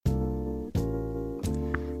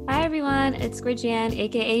everyone, it's Grijian,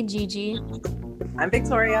 aka Gigi, I'm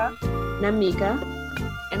Victoria. And I'm Mika.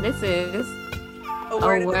 and this is A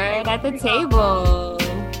A Word at the Table.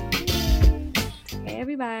 Hey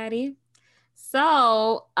everybody.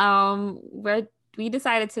 So we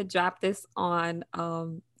decided to drop this on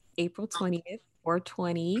April 20th,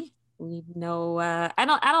 420. We know I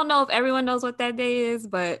don't know if everyone knows what that day is,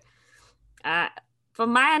 but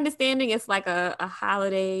from my understanding, it's like a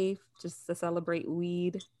holiday just to celebrate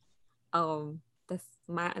weed. That's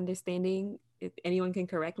my understanding. If anyone can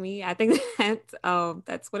correct me, I think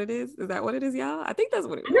that's what it is. Is that what it is, y'all? I think that's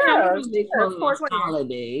what it is. Yeah, They call it a 420.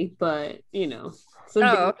 holiday, but you know. So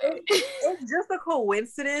Okay. It's just a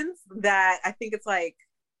coincidence that I think it's like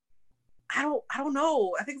I don't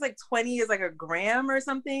know. I think it's like 20 is like a gram or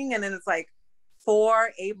something, and then it's like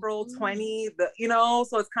 4 April 20.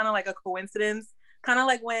 So it's kind of like a coincidence. Kind of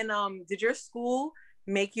like when did your school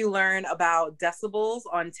make you learn about decibels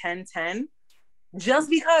on 1010? Just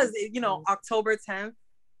because October 10th,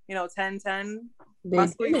 1010. My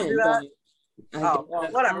school used to do that. Oh,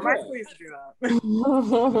 well, whatever. My school used to do that.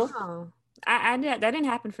 Oh, that didn't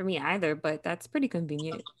happen for me either, but that's pretty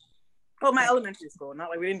convenient. Well, my elementary school, not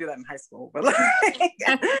like we didn't do that in high school, but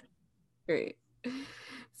Great.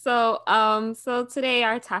 So today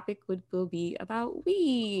our topic will be about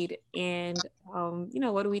weed and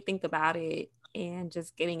what do we think about it, and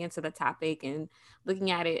just getting into the topic and looking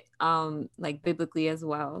at it like biblically as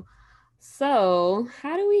well. So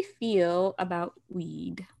how do we feel about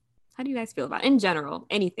weed? How do you guys feel about it? In general,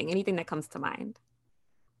 anything that comes to mind?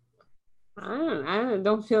 I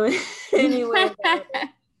don't feel it anyway.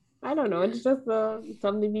 I don't know. It's just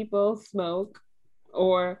something people smoke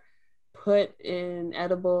or put in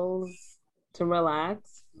edibles to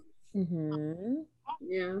relax. Mm-hmm.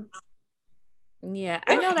 Yeah,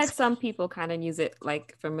 I know that some people kind of use it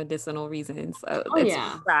like for medicinal reasons. So Oh, it's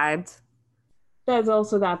yeah. prescribed. There's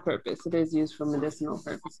also that purpose. It is used for medicinal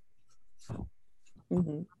purposes.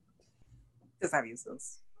 Mm-hmm. does have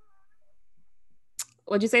uses.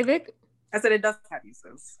 What'd you say, Vic? I said it does have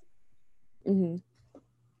uses. Mm-hmm.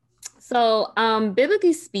 So,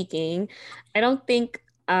 biblically speaking, I don't think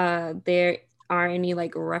there are any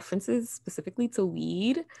like references specifically to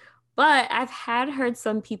weed, but I've heard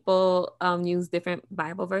some people use different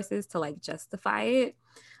Bible verses to like justify it.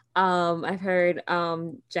 I've heard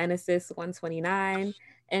Genesis 1:29,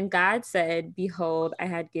 and God said, "Behold, I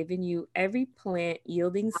had given you every plant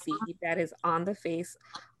yielding seed that is on the face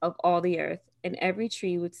of all the earth, and every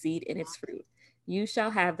tree with seed in its fruit. You shall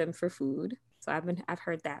have them for food." So I've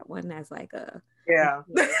heard that one as like a Yeah.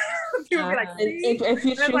 People be like, if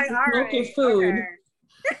you choose like, to all smoke right, your food, okay.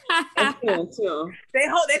 that's good too.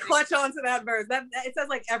 They clutch onto that verse. That it says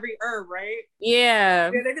like every herb, right?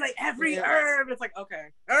 Yeah. They'd be like every herb. It's like, okay,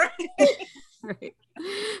 all right. Right.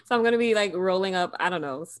 So I'm gonna be like rolling up, I don't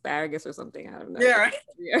know, asparagus or something. I don't know. Yeah, right.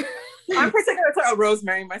 Yeah. I'm particular to a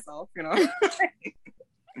rosemary myself,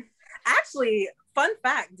 Actually, fun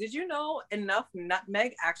fact, did you know enough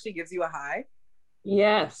nutmeg actually gives you a high?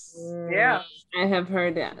 Yes. Yeah. I have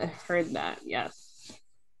heard that. I've heard that. Yes.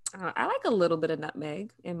 I like a little bit of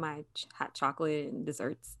nutmeg in my hot chocolate and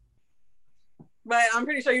desserts. But I'm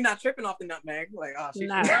pretty sure you're not tripping off the nutmeg. Like, oh, she's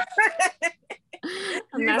Nah.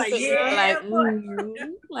 I'm not like, sitting yeah, there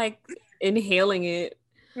like inhaling it.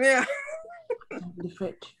 Yeah. The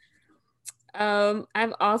fridge.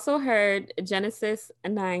 I've also heard Genesis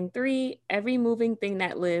 9:3, every moving thing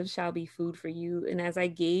that lives shall be food for you. And as I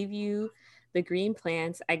gave you the green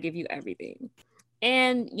plants, I give you everything.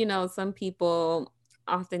 And, some people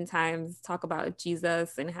oftentimes talk about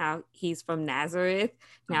Jesus and how he's from Nazareth.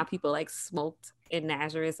 Now people like smoked in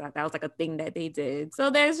Nazareth. So that was like a thing that they did. So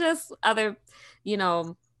there's just other,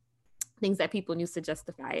 things that people use to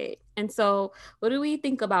justify it. And so what do we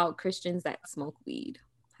think about Christians that smoke weed?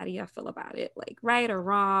 How do y'all feel about it? Like right or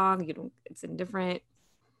wrong? It's indifferent.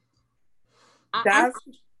 Go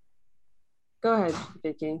ahead,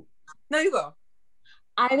 Vicky. No, you go.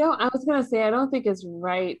 I was gonna say I don't think it's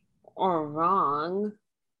right or wrong.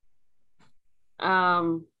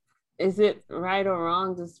 Is it right or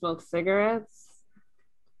wrong to smoke cigarettes?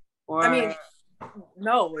 Or I mean,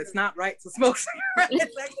 no, it's not right to smoke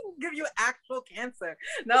cigarettes. That can give you actual cancer.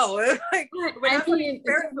 No, like literally,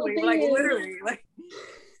 like.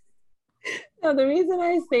 No, the reason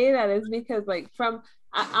I say that is because, like, from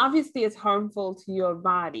obviously it's harmful to your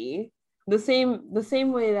body. The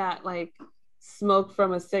same way that like smoke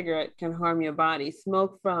from a cigarette can harm your body.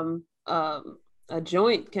 Smoke from a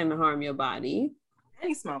joint can harm your body.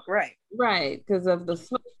 Any smoke, right? Right, because of the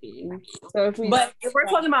smoking. So if we're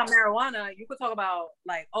talking about marijuana, you could talk about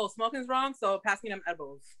like, oh, smoking's wrong, so pass me them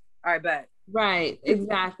edibles. All right, bet. Right,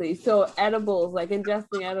 exactly. So edibles, like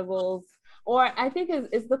ingesting edibles, or I think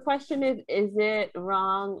is the question is it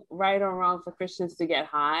wrong, right or wrong for Christians to get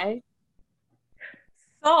high?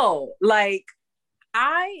 So, like,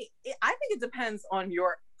 I think it depends on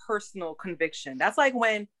your personal conviction. That's like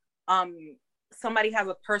when um somebody has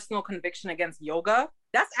a personal conviction against yoga.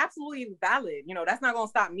 That's absolutely valid. You know, that's not gonna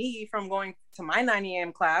stop me from going to my 9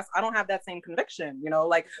 a.m. class. I don't have that same conviction, you know,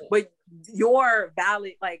 like, but your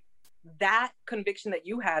valid, like, that conviction that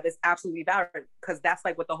you have is absolutely valid because that's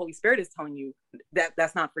like what the Holy Spirit is telling you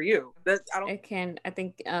that's not for you. I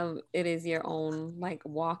think it is your own like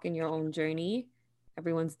walk in your own journey.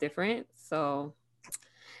 Everyone's different. So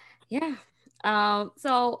yeah.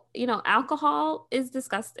 So alcohol is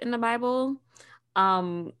discussed in the Bible.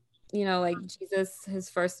 Like Jesus, his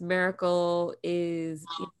first miracle is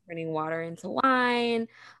turning water into wine.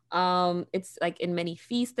 It's like in many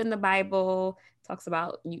feasts in the Bible, talks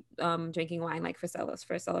about drinking wine like for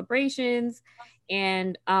celebrations.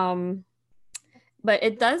 And but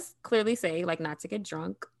it does clearly say like not to get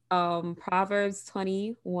drunk. Proverbs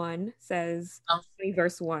 21 says, 20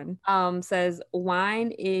 verse 1 says,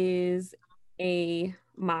 wine is a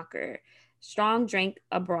mocker, strong drink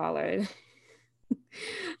a brawler.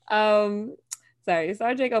 Strong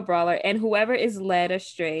drink a brawler, and whoever is led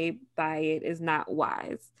astray by it is not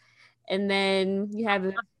wise. And then you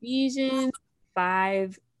have Ephesians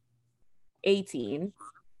 5:18,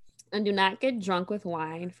 and do not get drunk with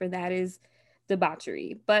wine, for that is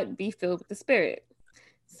debauchery, but be filled with the Spirit.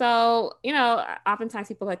 So, oftentimes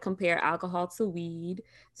people like compare alcohol to weed.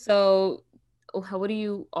 So what do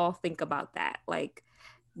you all think about that? Like,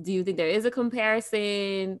 do you think there is a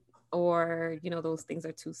comparison, or, those things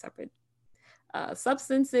are two separate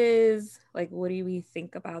substances? Like, what do we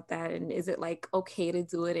think about that? And is it like okay to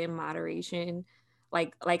do it in moderation?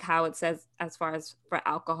 Like how it says as far as for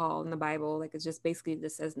alcohol in the Bible, like it's just basically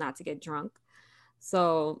just says not to get drunk.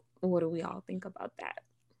 So what do we all think about that?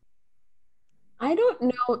 I don't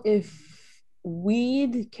know if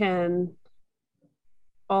weed can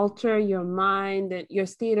alter your mind and your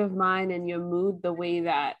state of mind and your mood the way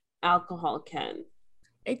that alcohol can.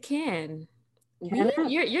 It can. You're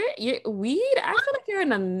weed. I feel like you're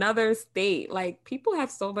in another state. Like people have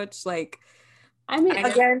so much like. I mean,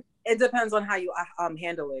 again, it depends on how you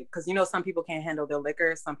handle it, because some people can't handle their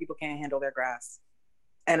liquor, some people can't handle their grass.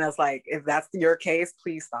 And it's like, if that's your case,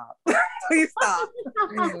 please stop. Please stop.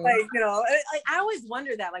 Like, I always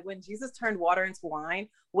wonder that, like, when Jesus turned water into wine,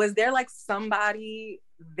 was there like somebody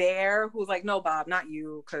there who's like, no, Bob, not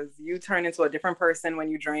you, because you turn into a different person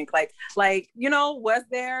when you drink. Like, was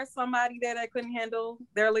there somebody there that couldn't handle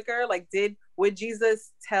their liquor? Like, would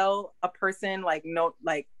Jesus tell a person like, no,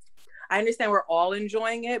 like, I understand we're all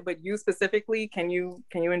enjoying it, but you specifically, can you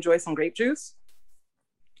enjoy some grape juice?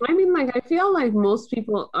 I mean, like, I feel like most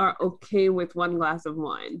people are okay with one glass of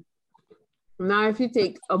wine. Now, if you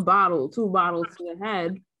take a bottle, 2 bottles to the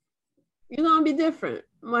head, you're gonna be different.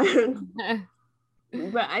 But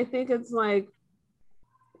I think it's like,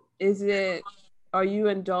 are you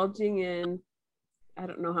indulging in, I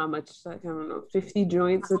don't know how much, like, I don't know, 50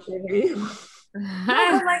 joints a day? No,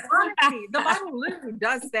 but like, honestly, the Bible literally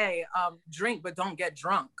does say, drink, but don't get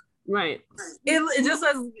drunk. Right. It just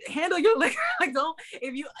says handle your liquor. Like, don't,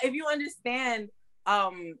 if you understand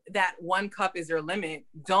that 1 cup is your limit,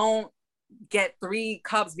 don't get 3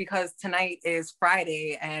 cups because tonight is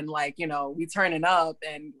Friday and like, we turning up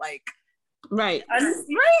and like, right.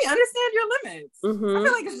 Understand your limits. Mm-hmm. I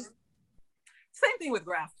feel like it's same thing with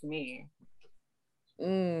grass to me.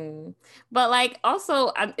 But like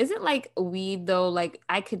also isn't like weed though, like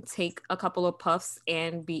I could take a couple of puffs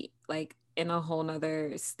and be like in a whole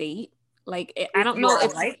nother state. Like I don't know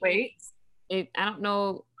if lightweight. I don't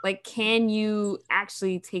know, like, can you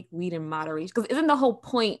actually take weed in moderation? Because isn't the whole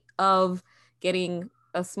point of getting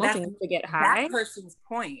smoking to get high? That person's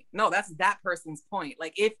point. No, that's that person's point.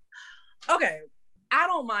 Like okay, I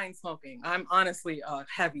don't mind smoking. I'm honestly a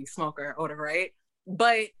heavy smoker, right?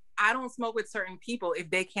 But I don't smoke with certain people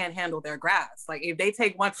if they can't handle their grass. Like if they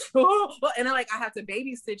take one, and then like I have to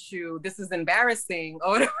babysit you. This is embarrassing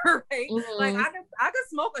or whatever, right? Mm-hmm. Like I could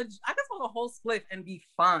smoke a whole spliff and be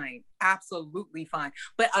fine, absolutely fine.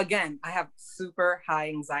 But again, I have super high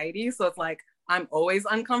anxiety, so it's like I'm always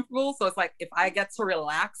uncomfortable. So it's like if I get to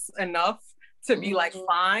relax enough to be like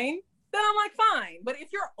fine, then I'm like fine. But if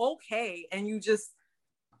you're okay and you just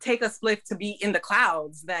take a spliff to be in the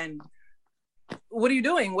clouds, then what are you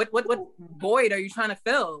doing? What void are you trying to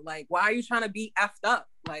fill? Like, why are you trying to be effed up?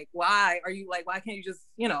 Like, why can't you just,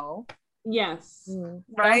 Yes.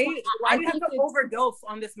 Right? Why do you have to overdose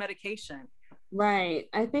on this medication? Right.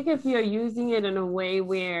 I think if you're using it in a way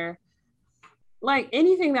where, like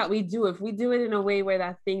anything that we do, if we do it in a way where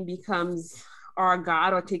that thing becomes our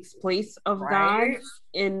God or takes place of God Right.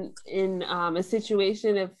 in a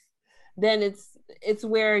situation, if then it's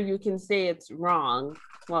where you can say it's wrong.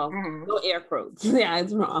 Well, Mhm. no air quotes. Yeah,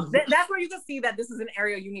 it's wrong. That's where you can see that this is an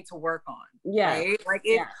area you need to work on. Yeah. Right. Like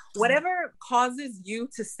if whatever causes you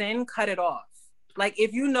to sin, cut it off. Like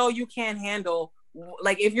if you know you can't handle,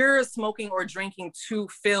 like if you're smoking or drinking too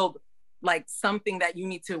filled, like something that you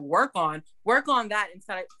need to work on that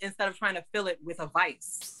instead of trying to fill it with a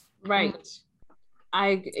vice. Right.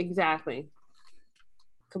 I exactly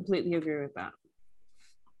completely agree with that.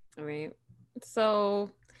 All right.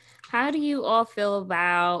 So how do you all feel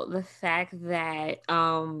about the fact that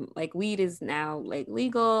like weed is now like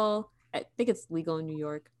legal? I think it's legal in New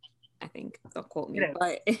York. I think, don't quote me,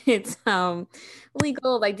 but it's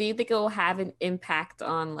legal. Like, do you think it will have an impact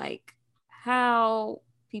on like how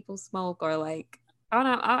people smoke, or like, I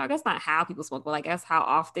don't know, I guess not how people smoke, but like, I guess how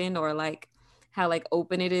often, or like how like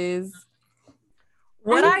open it is?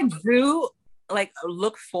 What I do like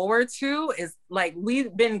look forward to is like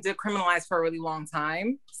we've been decriminalized for a really long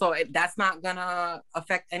time, so that's not gonna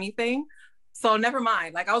affect anything. So never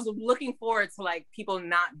mind. Like I was looking forward to like people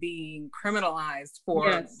not being criminalized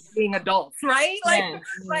for being adults, right? Like,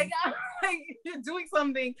 like you're doing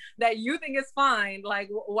something that you think is fine. Like,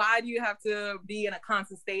 why do you have to be in a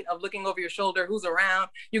constant state of looking over your shoulder? Who's around?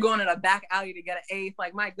 You're going in a back alley to get an eighth.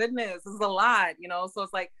 Like, my goodness, this is a lot, you know? So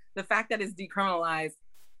it's like the fact that it's decriminalized,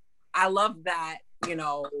 I love that, you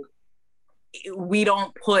know, we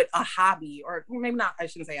don't put a hobby, or maybe not, I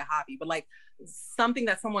shouldn't say a hobby, but like something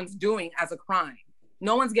that someone's doing as a crime.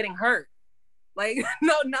 No one's getting hurt. Like,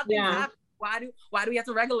 no, nothing's happening. Why do we have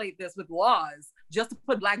to regulate this with laws just to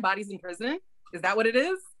put Black bodies in prison? Is that what it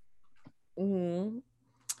is? Mm-hmm.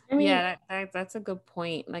 I mean, yeah, that's a good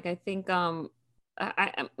point. Like, I think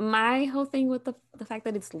my whole thing with the fact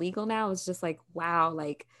that it's legal now is just like, wow,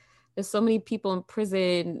 like there's so many people in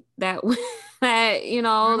prison that that you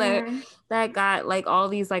know that got like all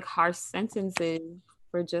these like harsh sentences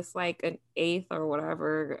for just like an eighth or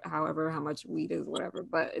whatever, however how much weed is, whatever.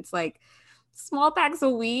 But it's like small packs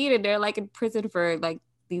of weed, and they're like in prison for like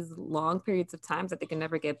these long periods of times that they can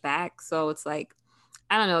never get back. So it's like,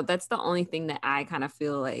 I don't know. That's the only thing that I kind of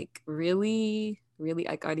feel like really, really,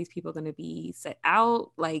 like, are these people going to be set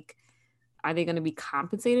out? Like, are they going to be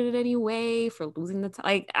compensated in any way for losing the time?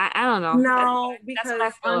 Like, I don't know. No, that's what I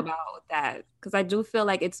feel about that. Because I do feel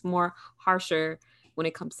like it's more harsher when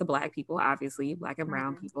it comes to Black people, obviously, Black and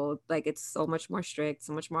brown people. Like, it's so much more strict,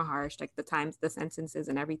 so much more harsh, like the times, the sentences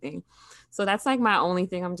and everything. So that's like my only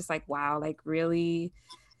thing. I'm just like, wow, like really,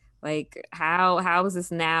 like how is this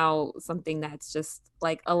now something that's just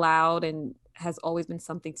like allowed and has always been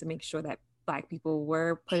something to make sure that Black people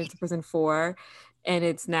were put into prison for, and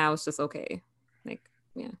it's just okay. Like,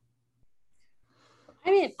 yeah.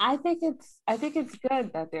 I mean, I think it's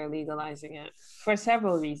good that they're legalizing it for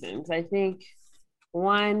several reasons. I think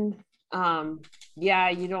one,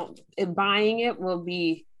 you don't, buying it will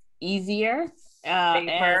be easier,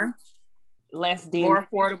 and less dangerous,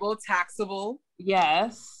 more affordable, taxable.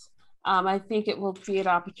 Yes. I think it will create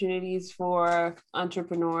opportunities for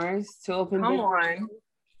entrepreneurs to open businesses.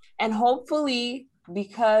 And hopefully,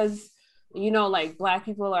 because you know, like Black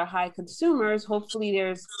people are high consumers, hopefully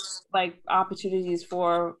there's like opportunities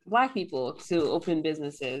for Black people to open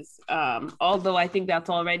businesses. Although I think that's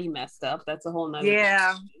already messed up. That's a whole nother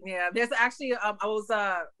thing. There's actually I was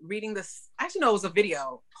reading this, actually no, it was a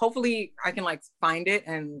video. Hopefully I can like find it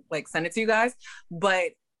and like send it to you guys.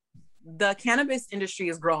 But the cannabis industry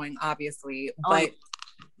is growing, obviously, but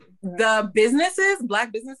the businesses,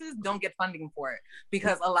 Black businesses, don't get funding for it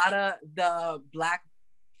because a lot of the Black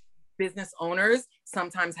business owners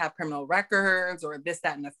sometimes have criminal records or this,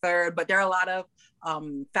 that, and the third, but there are a lot of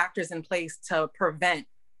factors in place to prevent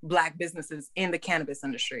Black businesses in the cannabis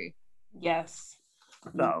industry. Yes.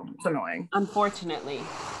 So it's annoying. Unfortunately.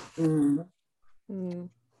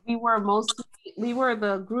 We were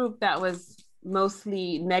the group that was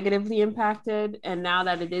mostly negatively impacted, and now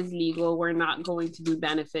that it is legal, we're not going to be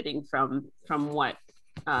benefiting from what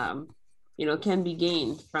can be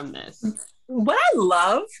gained from this. What I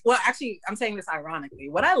love, well, actually, I'm saying this ironically,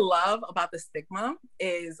 what I love about the stigma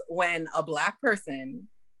is when a Black person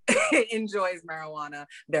enjoys marijuana,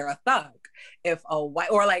 they're a thug. If a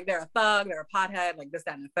white, or like they're a thug, they're a pothead, like this,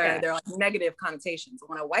 that, and the third, they're like negative connotations.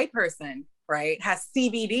 When a white person, right, has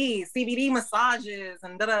CBD massages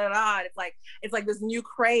and da da da, it's like this new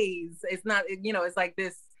craze. It's not, it's like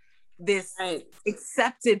this this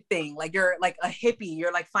accepted thing. Like you're like a hippie.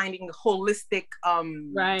 You're like finding holistic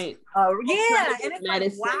right. Yeah. And it's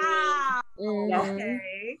medicine. Like, wow.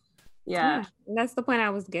 Okay. Yeah. That's the point I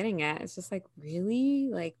was getting at. It's just like, really?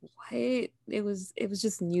 Like what? It was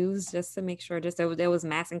just news just to make sure just there was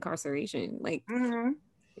mass incarceration. Like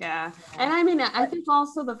yeah. And I mean, I think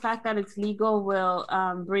also the fact that it's legal will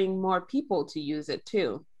bring more people to use it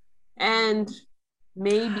too. And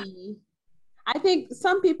maybe I think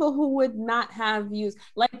some people who would not have used,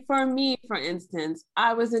 like for me, for instance,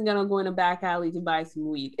 I wasn't gonna go in a back alley to buy some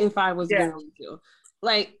weed if I was going to.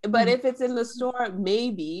 Like, but if it's in the store,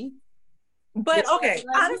 maybe. But okay,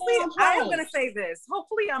 honestly, I am gonna say this.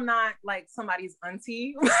 Hopefully, I'm not like somebody's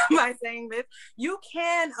auntie by saying this. You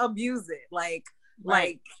can abuse it, like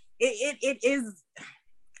it is.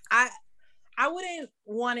 I wouldn't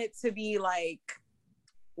want it to be like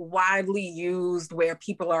widely used where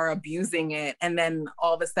people are abusing it and then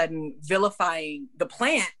all of a sudden vilifying the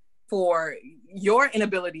plant for your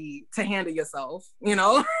inability to handle yourself. You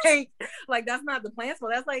know, like that's not the plant's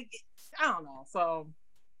fault. That's like, I don't know. So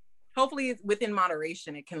hopefully within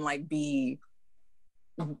moderation, it can like be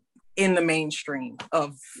in the mainstream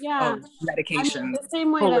of medication. I mean, the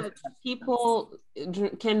same way that people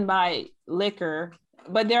can buy liquor,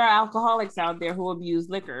 but there are alcoholics out there who abuse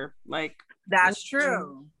liquor. Like that's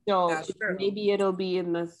true. So that's true. Maybe it'll be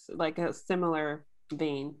in this like a similar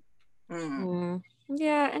vein.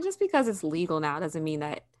 Yeah, and just because it's legal now doesn't mean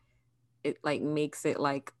that it like makes it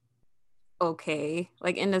like okay,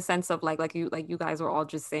 like in the sense of like you guys were all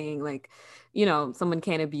just saying like, you know, someone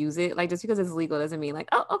can't abuse it. Like just because it's legal doesn't mean like,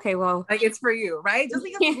 oh, okay, well, like it's for you, right? Just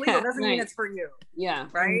because it's legal doesn't mean it's for you. Yeah.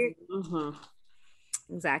 Right.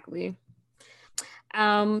 Exactly.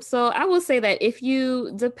 So I will say that if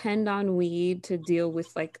you depend on weed to deal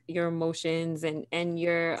with like your emotions and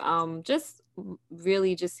your just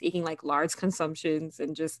really just seeking like large consumptions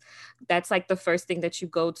and just that's like the first thing that you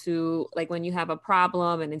go to like when you have a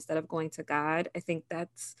problem, and instead of going to God, I think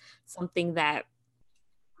that's something that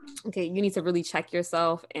okay, you need to really check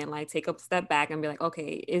yourself and like take a step back and be like,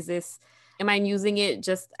 okay, am I using it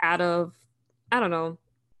just out of, I don't know,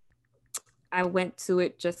 I went to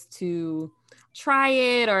it just to try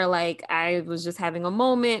it, or like I was just having a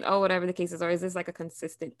moment, or whatever the case is, or is this like a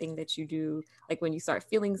consistent thing that you do, like when you start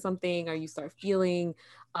feeling something, or you start feeling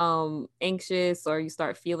anxious, or you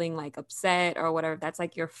start feeling like upset or whatever, that's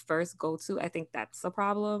like your first go-to. I think that's a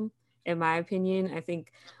problem in my opinion. I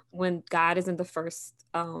think when God isn't the first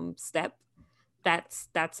step,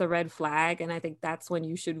 that's a red flag, and I think that's when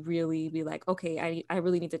you should really be like, okay, I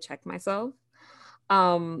really need to check myself.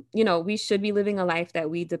 You know, we should be living a life that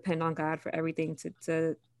we depend on God for everything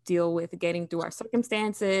to deal with getting through our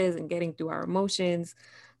circumstances and getting through our emotions.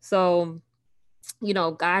 So, you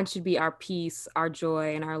know, God should be our peace, our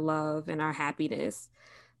joy, and our love and our happiness.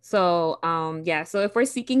 So, so if we're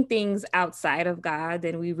seeking things outside of God,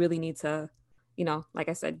 then we really need to, you know, like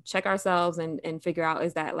I said, check ourselves and figure out,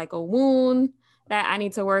 is that like a wound that I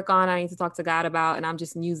need to work on, I need to talk to God about, and I'm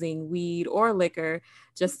just using weed or liquor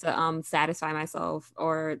just to satisfy myself,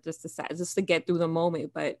 or just to get through the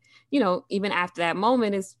moment. But you know, even after that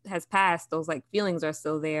moment has passed, those like feelings are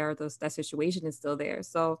still there, that situation is still there.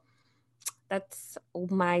 So that's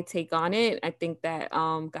my take on it. I think that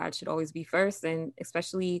God should always be first, and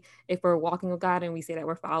especially if we're walking with God and we say that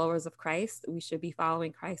we're followers of Christ, we should be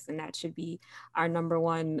following Christ, and that should be our number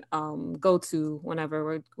one go-to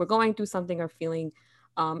whenever we're going through something or feeling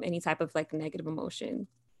any type of like negative emotion.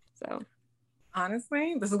 So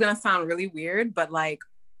honestly, this is gonna sound really weird, but like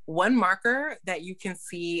one marker that you can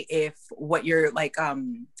see if what you're like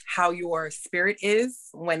how your spirit is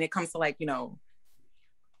when it comes to like, you know,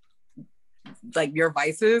 like your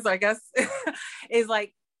vices, I guess, is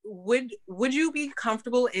like, would you be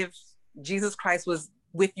comfortable if Jesus Christ was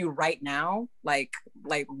with you right now? Like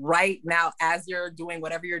right now, as you're doing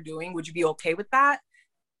whatever you're doing, would you be okay with that?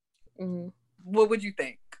 What would you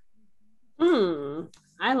think?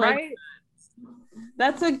 I like right?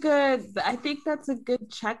 I think that's a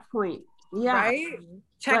good checkpoint. Yeah. Right?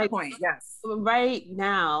 Checkpoint, like, yes. Right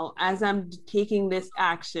now, as I'm taking this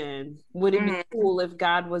action, would it be cool if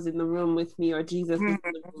God was in the room with me, or Jesus was in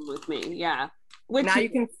the room with me? Yeah. Which now you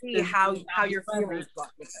can see how your feelings go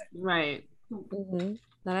with it. Right. No,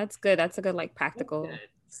 that's good. That's a good like practical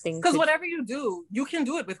thing. Because whatever you do, you can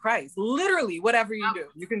do it with Christ. Literally, whatever you do,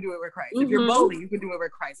 you can do it with Christ. If you're bowling, you can do it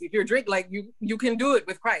with Christ. If you're drink, like you can do it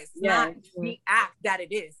with Christ. It's not the act that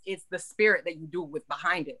it is. It's the spirit that you do with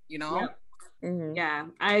behind it, you know? Yeah,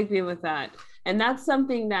 I agree with that. And that's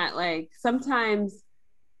something that like sometimes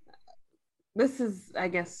this is, I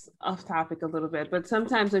guess, off topic a little bit, but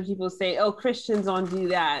sometimes when people say, oh, Christians don't do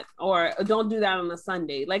that, or don't do that on a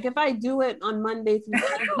Sunday. Like if I do it on Monday through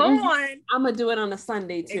Friday, I'm gonna do it on a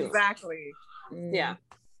Sunday too. Exactly. Yeah.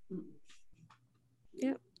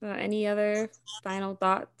 Yep. Any other final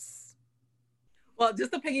thoughts? Well,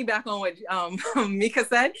 just to piggyback on what Mika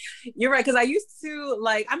said, you're right. Because I used to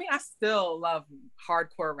I still love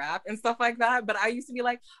hardcore rap and stuff like that. But I used to be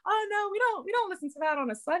like, oh no, we don't listen to that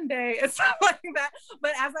on a Sunday and stuff like that.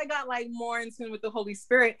 But as I got like more in tune with the Holy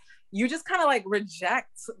Spirit, you just kind of like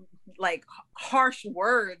reject like harsh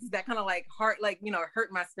words that kind of like hurt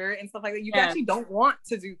my spirit and stuff like that. You actually don't want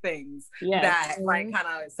to do things that like kind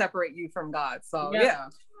of separate you from God. So yeah.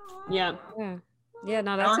 Yeah,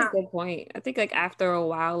 no, that's a good point. I think like after a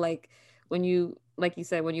while, like when you, like you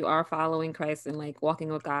said, when you are following Christ and like walking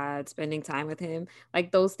with God, spending time with him,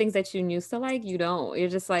 like those things that you used to like, you don't. You're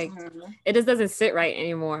just like, it just doesn't sit right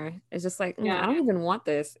anymore. It's just like, I don't even want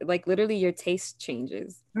this. Like literally your taste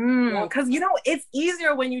changes. Because it's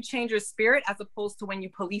easier when you change your spirit as opposed to when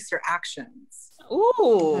you police your actions.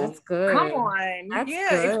 Ooh, that's good. Come on. That's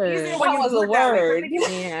good. It's easier when that was a word.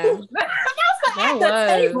 Yeah.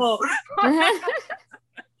 That was.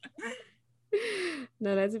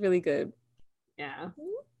 No, that's really good. Yeah,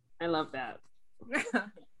 I love that.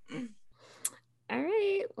 All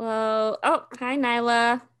right. Well, hi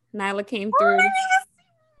Nyla. Nyla came through.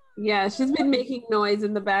 Yeah, she's been making noise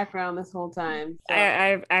in the background this whole time. So.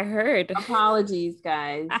 I heard. Apologies,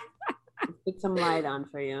 guys. Put some light on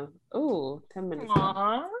for you. Oh, 10 minutes.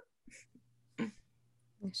 Aww.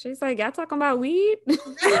 She's like, y'all talking about weed?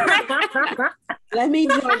 Let me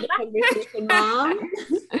join the conversation, Mom.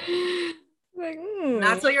 Like,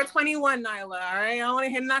 Not till you're 21, Nyla. All right, I don't want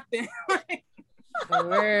to hear nothing.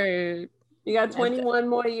 Word. You got 21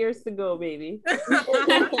 more years to go, baby. All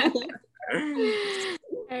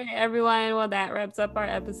right, everyone. Well, that wraps up our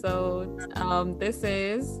episode. This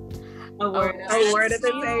is A Word at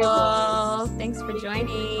the Table. Thanks for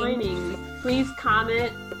joining. Please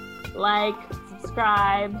comment, like,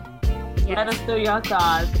 subscribe. Yes. Let us know your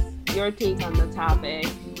thoughts, your take on the topic.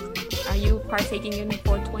 Are you partaking in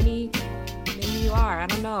 420? Maybe you are. I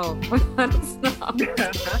don't know. Let us know.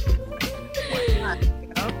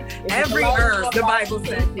 Every herb, the Bible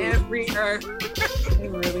said. Every herb. They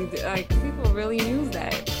really do. Like people really use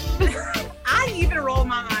that. I even